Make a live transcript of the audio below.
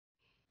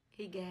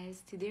Hey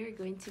guys, today we're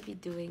going to be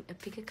doing a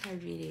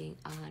Pickacard reading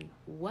on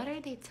what are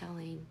they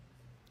telling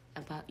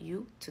about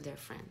you to their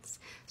friends.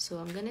 So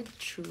I'm going to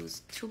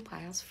choose two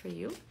piles for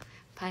you.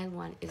 Pile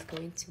 1 is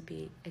going to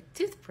be a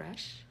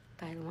toothbrush,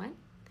 pile 1,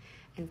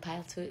 and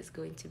pile 2 is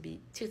going to be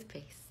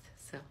toothpaste.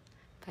 So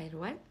pile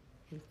 1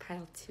 and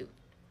pile 2.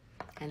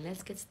 And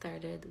let's get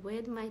started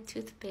with my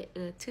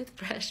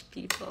toothbrush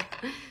people.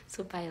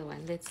 So pile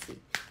 1, let's see.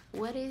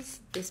 What is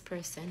this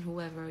person,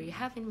 whoever you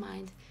have in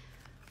mind,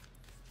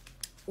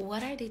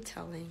 what are they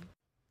telling?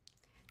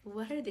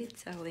 What are they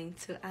telling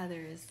to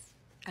others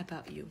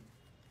about you?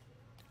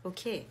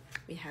 Okay,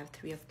 we have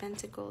 3 of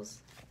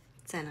Pentacles,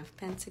 10 of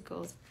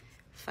Pentacles,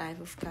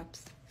 5 of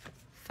Cups,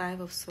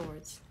 5 of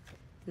Swords,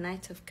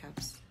 Knight of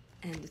Cups,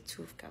 and the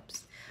 2 of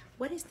Cups.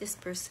 What is this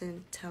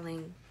person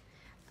telling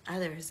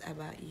others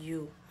about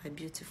you, my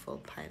beautiful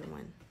pile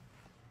 1?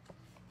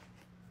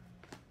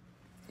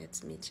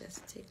 Let me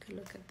just take a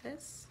look at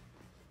this.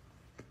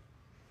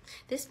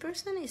 This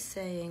person is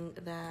saying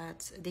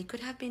that they could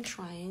have been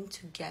trying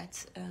to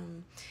get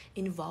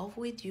involved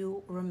with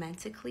you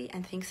romantically,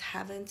 and things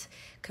haven't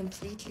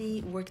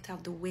completely worked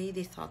out the way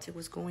they thought it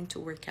was going to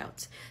work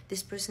out.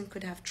 This person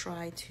could have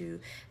tried to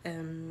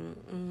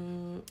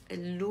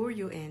lure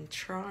you in,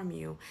 charm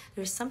you.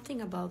 There's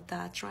something about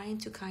that, trying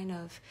to kind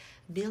of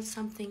build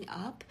something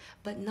up,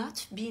 but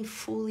not being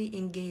fully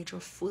engaged or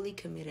fully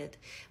committed.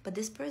 But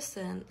this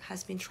person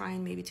has been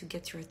trying maybe to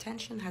get your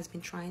attention, has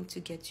been trying to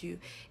get you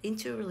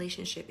into a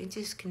relationship, into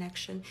this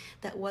connection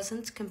that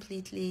wasn't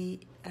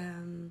completely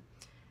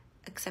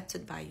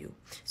accepted by you.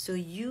 So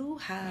you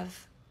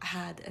have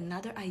had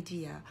another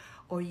idea,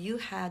 or you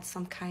had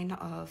some kind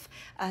of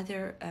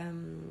other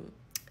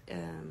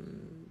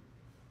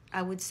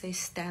I would say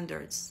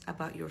standards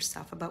about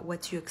yourself, about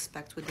what you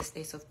expect with this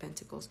Ace of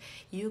Pentacles.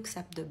 You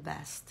accept the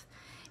best.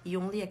 You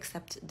only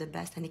accept the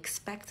best and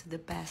expect the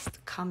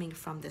best coming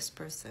from this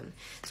person.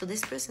 So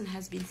this person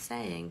has been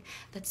saying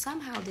that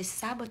somehow they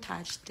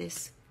sabotaged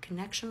this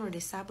connection, or they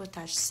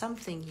sabotaged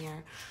something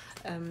here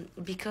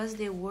because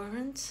they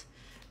weren't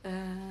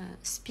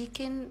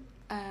speaking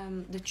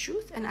the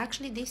truth. And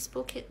actually they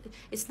spoke it.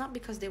 It's not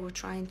because they were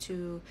trying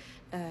to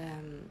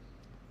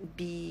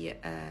be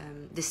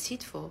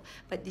deceitful,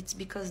 but it's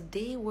because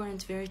they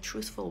weren't very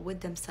truthful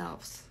with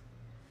themselves.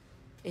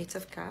 8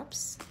 of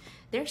Cups.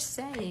 They're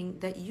saying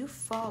that you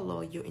follow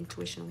your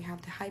intuition. We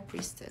have the High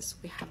Priestess,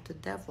 we have the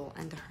Devil,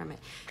 and the Hermit.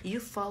 You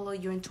follow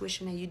your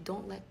intuition, and you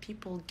don't let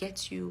people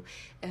get you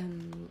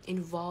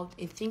involved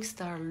in things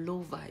that are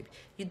low vibe.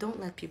 You don't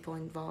let people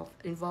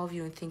involve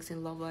you in things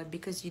in low vibe,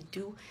 because you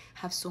do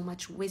have so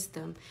much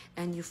wisdom,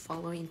 and you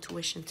follow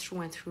intuition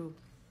through and through.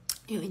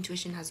 Your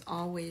intuition has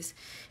always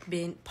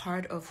been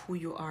part of who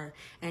you are,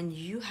 and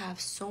you have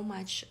so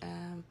much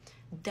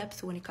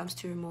depth when it comes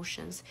to your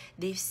emotions.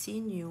 They've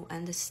seen you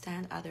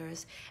understand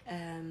others,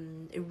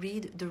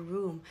 read the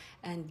room,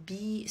 and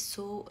be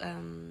so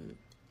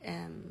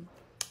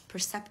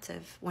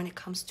perceptive when it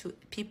comes to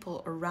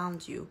people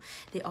around you.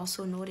 They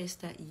also notice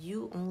that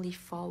you only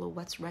follow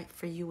what's right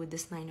for you with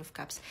this 9 of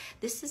Cups.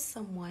 This is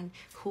someone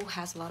who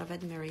has a lot of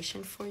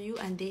admiration for you,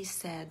 and they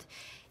said,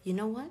 you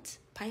know what?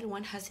 Pile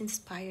 1 has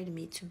inspired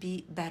me to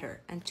be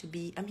better, and to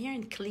be, I'm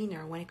hearing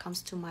cleaner when it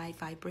comes to my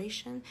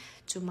vibration,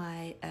 to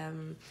my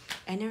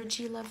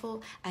energy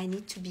level. I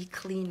need to be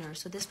cleaner.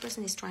 So this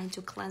person is trying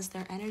to cleanse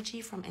their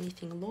energy from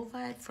anything low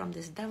vibe, from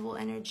this devil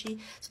energy.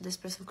 So this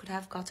person could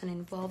have gotten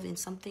involved in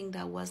something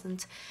that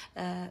wasn't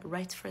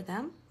right for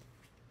them.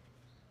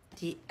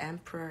 The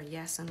Emperor,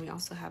 yes, and we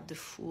also have the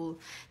Fool.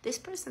 This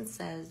person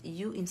says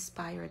you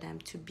inspire them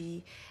to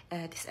be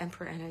this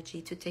Emperor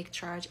energy, to take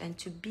charge, and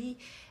to be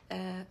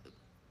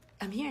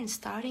I'm hearing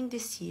starting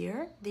this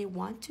year, they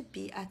want to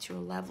be at your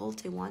level.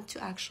 They want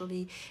to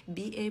actually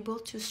be able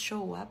to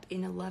show up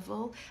in a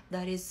level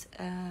that is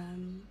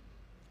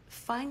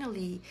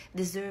finally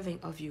deserving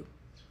of you.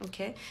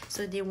 Okay,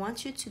 so they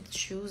want you to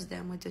choose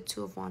them with the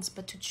 2 of Wands,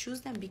 but to choose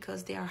them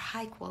because they are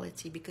high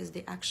quality, because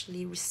they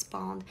actually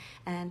respond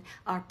and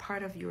are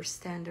part of your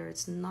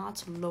standards,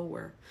 not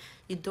lower.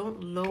 You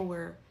don't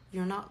lower.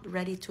 You're not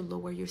ready to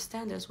lower your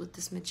standards with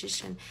this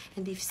Magician,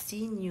 and they've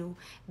seen you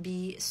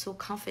be so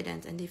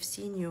confident, and they've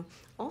seen you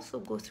also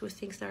go through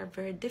things that are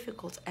very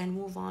difficult and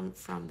move on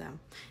from them.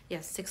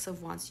 Yes, 6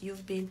 of Wands.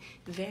 You've been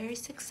very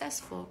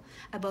successful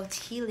about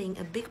healing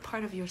a big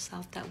part of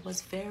yourself that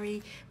was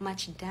very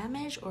much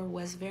damaged, or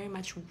was very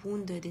much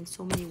wounded in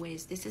so many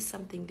ways. This is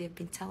something they've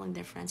been telling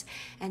their friends,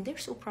 and they're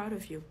so proud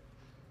of you.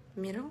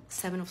 Middle,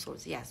 7 of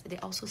Swords. Yes, they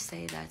also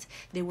say that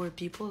there were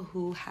people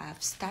who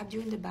have stabbed you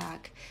in the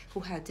back, who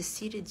have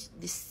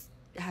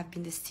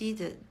been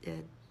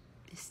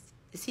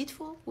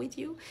deceitful with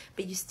you,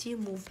 but you still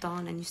moved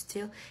on, and you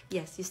still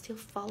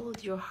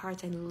followed your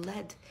heart and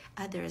led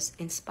others,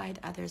 inspired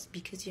others,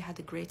 because you had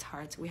a great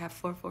heart. We have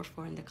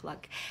 444 in the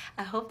clock.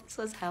 I hope this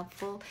was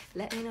helpful.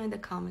 Let me know in the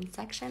comment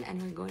section,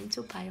 and we're going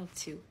to pile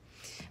 2.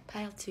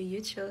 Pile 2,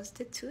 you chose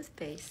the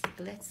Toothpaste.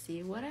 Let's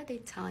see, what are they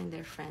telling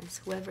their friends,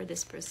 whoever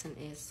this person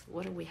is?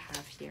 What do we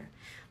have here?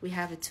 We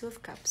have a 2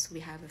 of Cups, we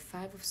have a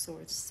 5 of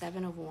Swords,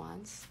 7 of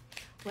Wands,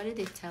 What are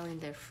they telling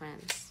their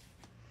friends?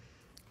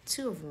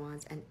 Two of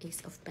Wands and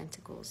Ace of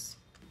Pentacles.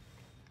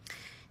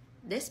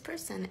 This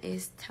person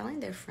is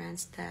telling their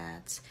friends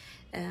that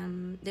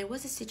there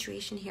was a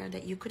situation here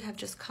that you could have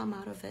just come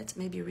out of it,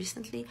 maybe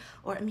recently,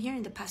 or I'm here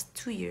in the past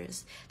 2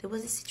 years. There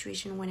was a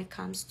situation when it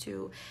comes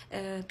to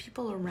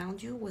people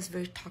around you was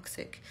very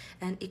toxic,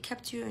 and it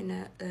kept you in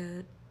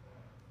a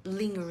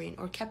lingering,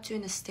 or kept you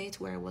in a state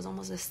where it was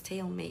almost a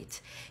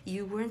stalemate.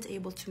 You weren't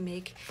able to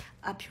make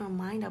up your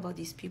mind about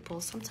these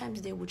people.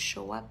 Sometimes they would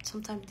show up,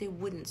 sometimes they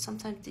wouldn't.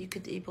 Sometimes you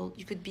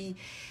could be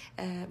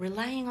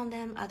relying on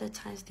them, other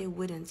times they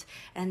wouldn't.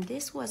 And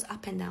this was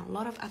up and down, a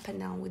lot of up and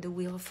down with the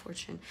Wheel of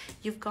Fortune.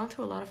 You've gone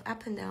through a lot of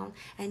up and down,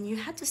 and you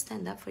had to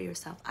stand up for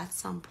yourself at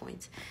some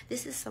point.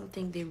 This is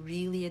something they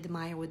really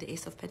admire with the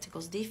Ace of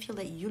Pentacles. They feel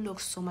that you look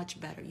so much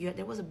better.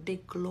 There was a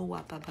big glow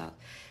up about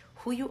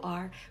who you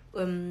are.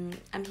 I'm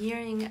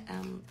hearing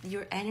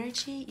your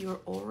energy, your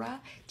aura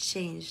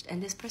changed,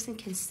 and this person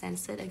can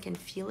sense it and can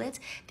feel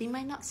it. They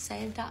might not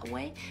say it that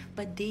way,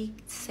 but they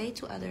say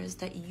to others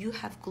that you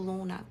have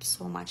grown up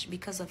so much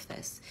because of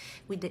this.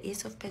 With the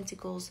Ace of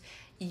Pentacles,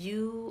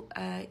 you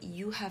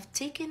have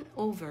taken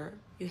over,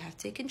 you have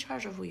taken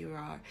charge of who you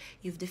are,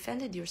 you've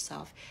defended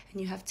yourself,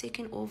 and you have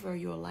taken over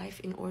your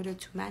life in order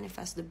to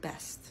manifest the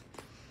best.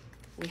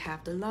 We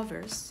have the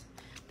Lovers,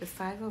 the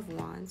Five of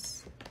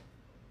Wands,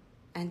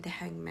 and the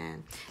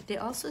Hangman. They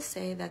also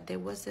say that there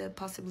was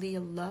possibly a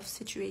love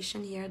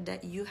situation here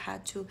that you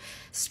had to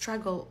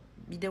struggle.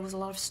 There was a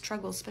lot of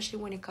struggle, especially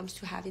when it comes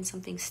to having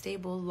something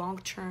stable,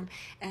 long-term,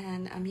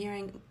 and I'm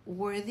hearing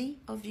worthy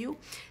of you.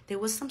 There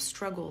was some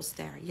struggles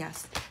there,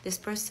 yes. This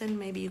person,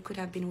 maybe you could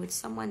have been with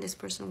someone, this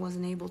person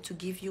wasn't able to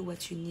give you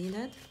what you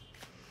needed,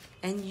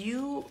 and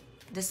you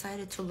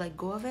decided to let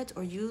go of it,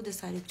 or you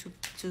decided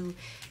to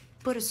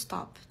put a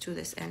stop to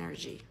this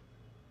energy.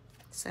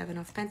 Seven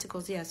of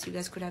Pentacles, yes, you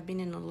guys could have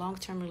been in a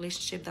long-term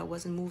relationship that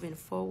wasn't moving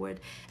forward,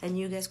 and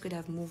you guys could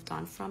have moved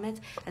on from it,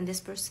 and this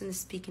person is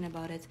speaking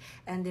about it,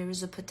 and there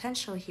is a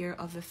potential here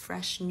of a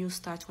fresh new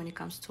start when it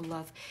comes to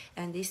love.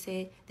 And they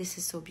say this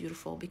is so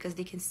beautiful because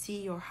they can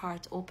see your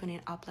heart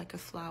opening up like a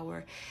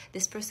flower.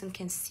 This person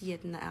can see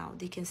it now.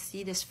 They can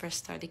see this fresh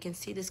start. They can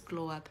see this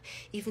glow up,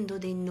 even though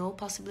they know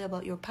possibly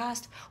about your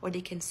past, or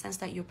they can sense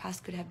that your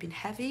past could have been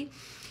heavy.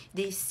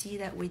 They see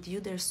that with you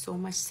there's so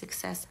much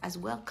success as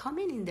well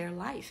coming in their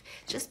life.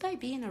 Just by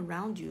being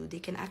around you, they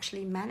can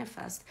actually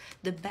manifest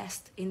the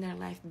best in their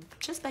life.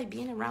 Just by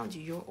being around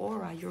you, your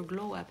aura, your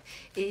glow up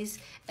is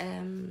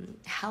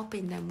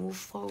helping them move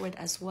forward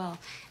as well.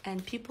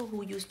 And people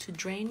who used to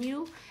drain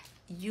you,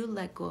 you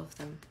let go of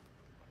them.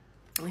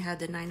 We had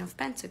the Nine of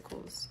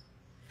Pentacles,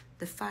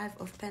 the Five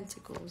of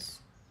Pentacles,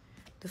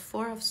 the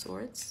Four of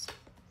Swords,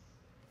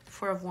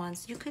 Four of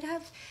Wands. You could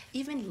have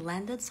even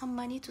lended some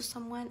money to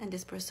someone, and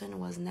this person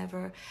was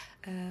never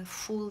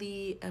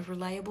fully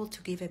reliable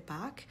to give it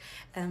back.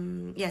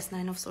 Yes,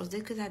 Nine of Swords.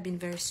 This could have been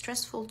very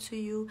stressful to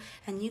you,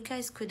 and you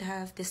guys could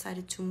have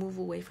decided to move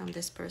away from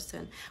this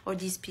person or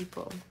these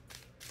people.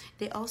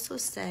 They also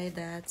say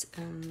that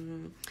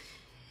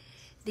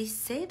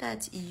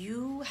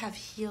you have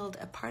healed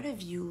a part of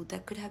you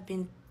that could have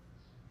been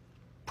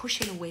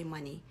pushing away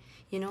money.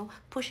 You know,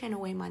 pushing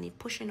away money,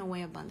 pushing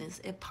away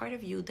abundance, a part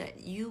of you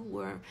that you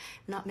were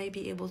not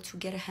maybe able to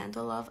get a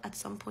handle of at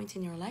some point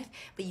in your life,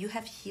 but you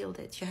have healed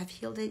it. You have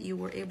healed it. You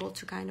were able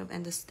to kind of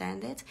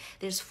understand it.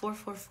 There's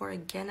 444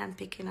 again I'm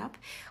picking up.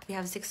 We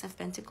have Six of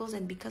Pentacles,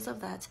 and because of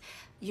that,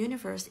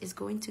 universe is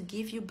going to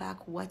give you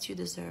back what you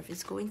deserve.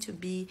 It's going to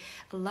be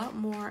a lot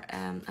more,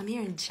 I'm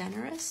hearing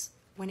generous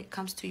when it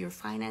comes to your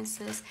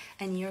finances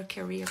and your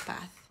career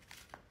path.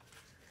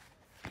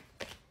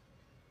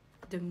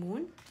 The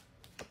Moon,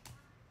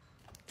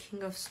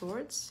 King of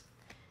Swords,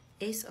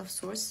 Ace of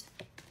Swords,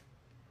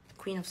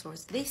 Queen of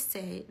Swords. They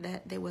say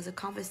that there was a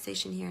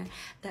conversation here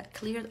that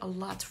cleared a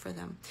lot for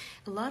them.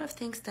 A lot of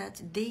things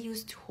that they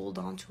used to hold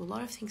on to, a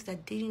lot of things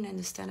that they didn't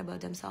understand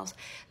about themselves,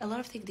 a lot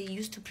of things they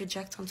used to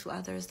project onto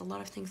others, a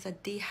lot of things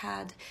that they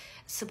had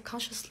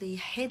subconsciously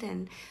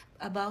hidden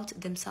about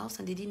themselves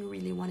and they didn't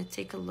really want to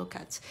take a look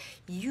at.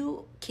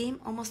 You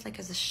came almost like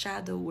as a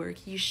shadow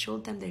work. You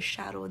showed them their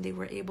shadow and they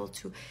were able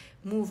to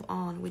move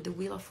on with the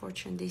Wheel of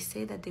Fortune. They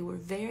say that they were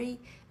very,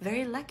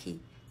 very lucky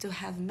to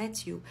have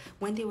met you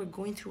when they were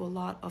going through a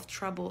lot of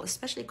trouble,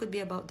 especially it could be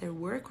about their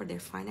work or their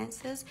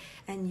finances,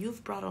 and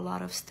you've brought a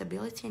lot of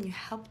stability and you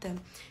helped them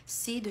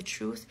see the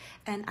truth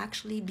and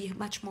actually be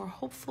much more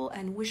hopeful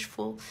and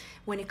wishful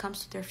when it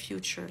comes to their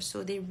future.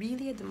 So they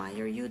really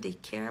admire you, they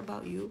care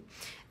about you,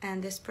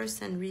 and this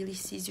person really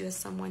sees you as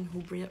someone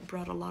who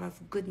brought a lot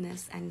of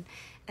goodness and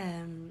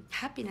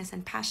happiness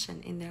and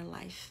passion in their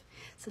life.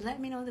 So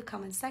let me know in the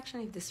comment section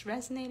if this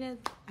resonated.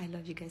 I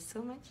love you guys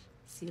so much.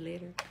 See you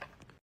later.